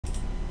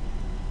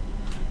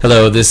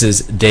Hello, this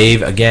is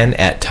Dave again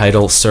at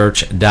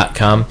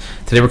TitleSearch.com.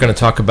 Today we're going to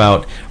talk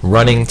about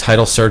running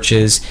title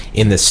searches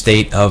in the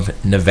state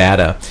of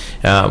Nevada.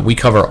 We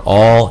cover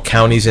all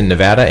counties in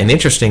Nevada, and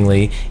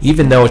interestingly,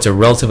 even though it's a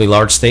relatively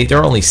large state, there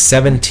are only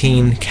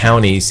 17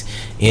 counties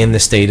in the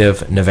state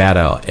of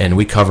Nevada, and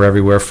we cover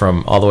everywhere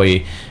from all the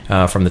way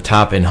from the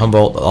top in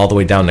Humboldt all the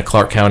way down to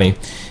Clark County.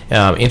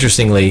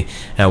 Interestingly,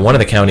 one of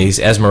the counties,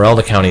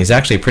 Esmeralda County, is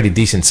actually a pretty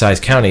decent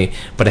sized county,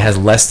 but it has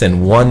less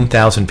than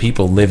 1,000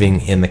 people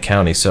living in the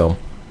county. So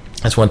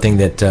that's one thing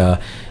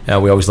that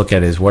we always look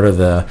at, is what are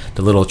the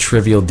little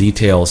trivial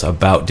details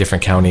about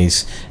different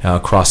counties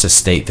across the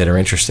state that are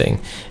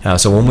interesting.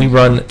 So when we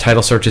run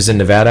title searches in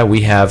Nevada,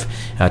 we have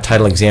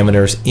title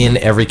examiners in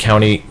every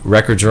county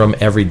records room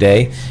every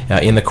day,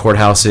 in the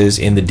courthouses,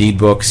 in the deed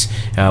books.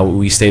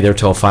 We stay there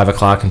till 5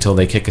 o'clock until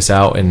they kick us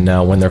out, and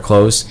when they're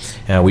closed,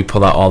 we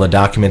pull out all the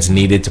documents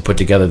needed to put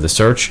together the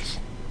search.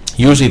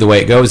 Usually the way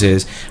it goes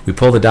is we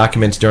pull the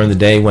documents during the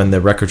day when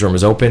the records room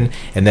is open,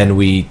 and then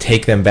we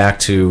take them back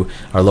to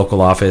our local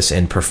office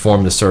and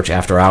perform the search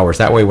after hours.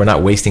 That way we're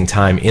not wasting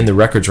time in the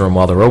records room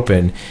while they're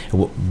open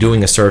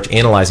doing a search,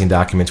 analyzing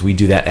documents. We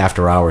do that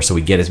after hours, so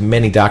we get as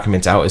many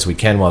documents out as we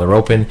can while they're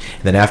open,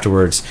 and then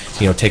afterwards,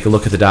 take a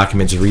look at the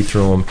documents, read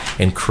through them,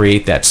 and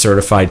create that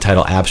certified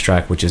title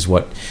abstract, which is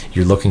what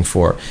you're looking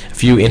for. A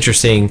few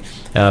interesting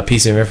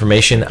piece of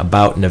information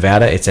about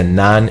Nevada: it's a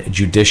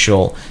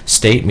non-judicial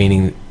state,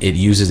 meaning it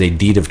uses a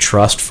deed of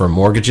trust for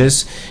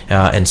mortgages,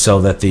 and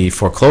so that the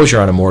foreclosure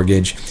on a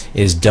mortgage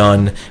is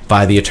done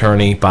by the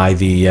attorney, by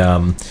the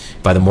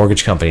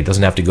mortgage company. It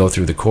doesn't have to go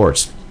through the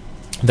courts.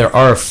 There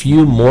are a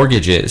few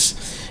mortgages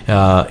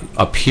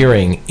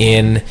appearing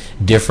in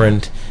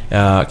different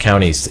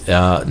counties.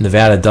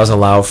 Nevada does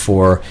allow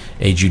for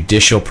a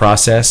judicial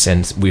process,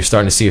 and we're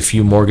starting to see a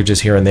few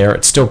mortgages here and there.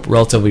 It's still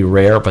relatively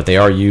rare, but they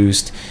are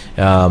used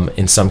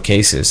in some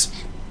cases.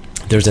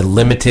 There's a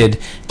limited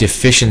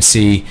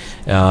deficiency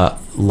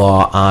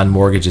law on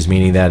mortgages,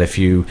 meaning that if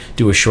you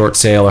do a short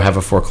sale or have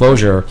a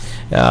foreclosure,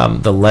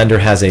 the lender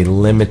has a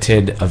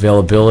limited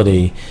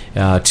availability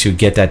to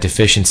get that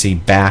deficiency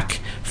back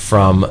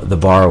from the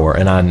borrower.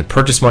 And on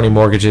purchase money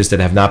mortgages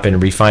that have not been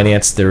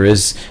refinanced, there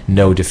is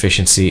no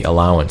deficiency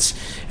allowance.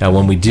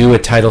 When we do a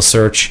title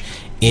search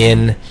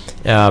in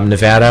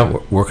Nevada,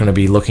 we're going to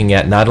be looking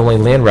at not only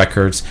land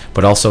records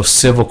but also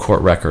civil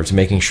court records,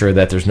 making sure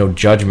that there's no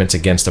judgments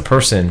against a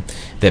person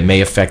that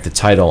may affect the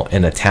title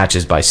and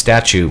attaches by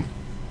statute,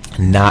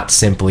 not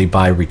simply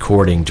by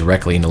recording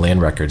directly in the land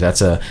records.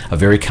 That's a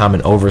very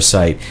common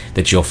oversight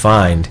that you'll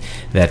find,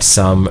 that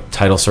some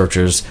title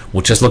searchers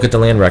will just look at the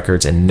land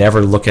records and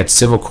never look at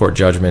civil court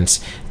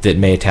judgments that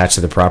may attach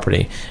to the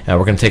property. We're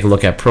going to take a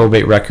look at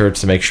probate records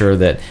to make sure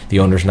that the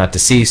owner's not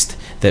deceased,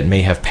 that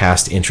may have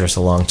passed interest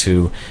along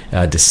to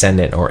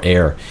descendant or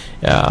heir.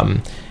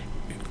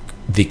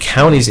 The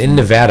counties in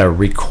Nevada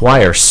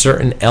require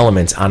certain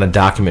elements on a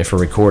document for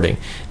recording.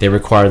 They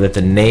require that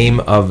the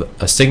name of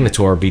a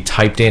signator be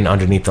typed in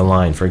underneath the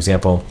line. For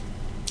example,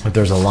 if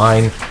there's a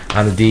line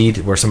on the deed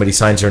where somebody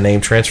signs their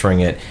name transferring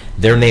it,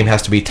 their name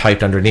has to be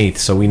typed underneath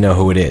so we know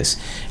who it is.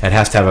 It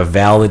has to have a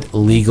valid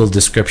legal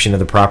description of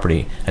the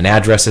property. An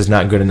address is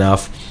not good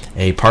enough.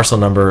 A parcel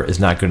number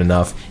is not good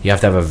enough. You have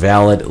to have a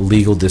valid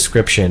legal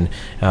description,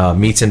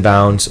 meets and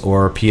bounds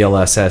or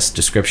PLSS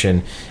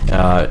description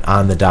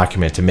on the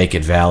document to make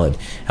it valid.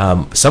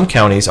 Some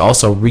counties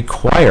also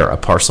require a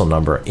parcel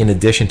number in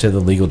addition to the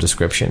legal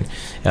description.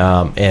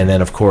 And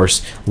then, of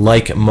course,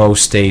 like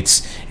most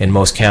states and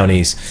most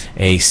counties,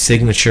 a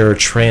signature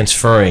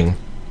transferring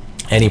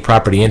any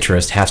property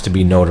interest has to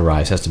be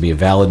notarized, has to be a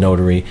valid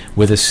notary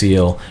with a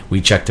seal.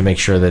 We check to make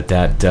sure that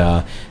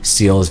that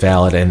seal is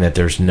valid and that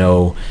there's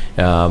no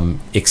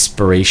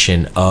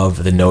expiration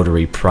of the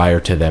notary prior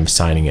to them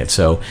signing it.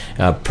 So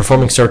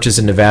performing searches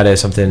in Nevada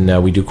is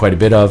something we do quite a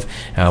bit of.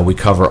 We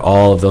cover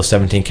all of those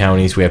 17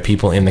 counties. We have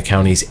people in the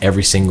counties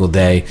every single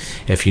day.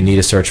 If you need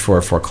a search for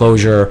a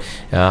foreclosure,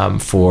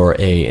 for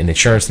an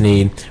insurance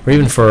need, or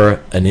even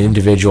for an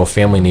individual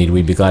family need,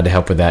 we'd be glad to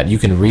help with that. You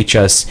can reach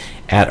us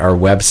at our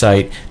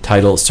website,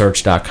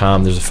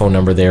 TitleSearch.com. There's a phone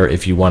number there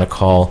if you want to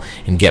call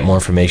and get more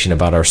information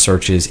about our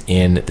searches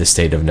in the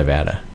state of Nevada.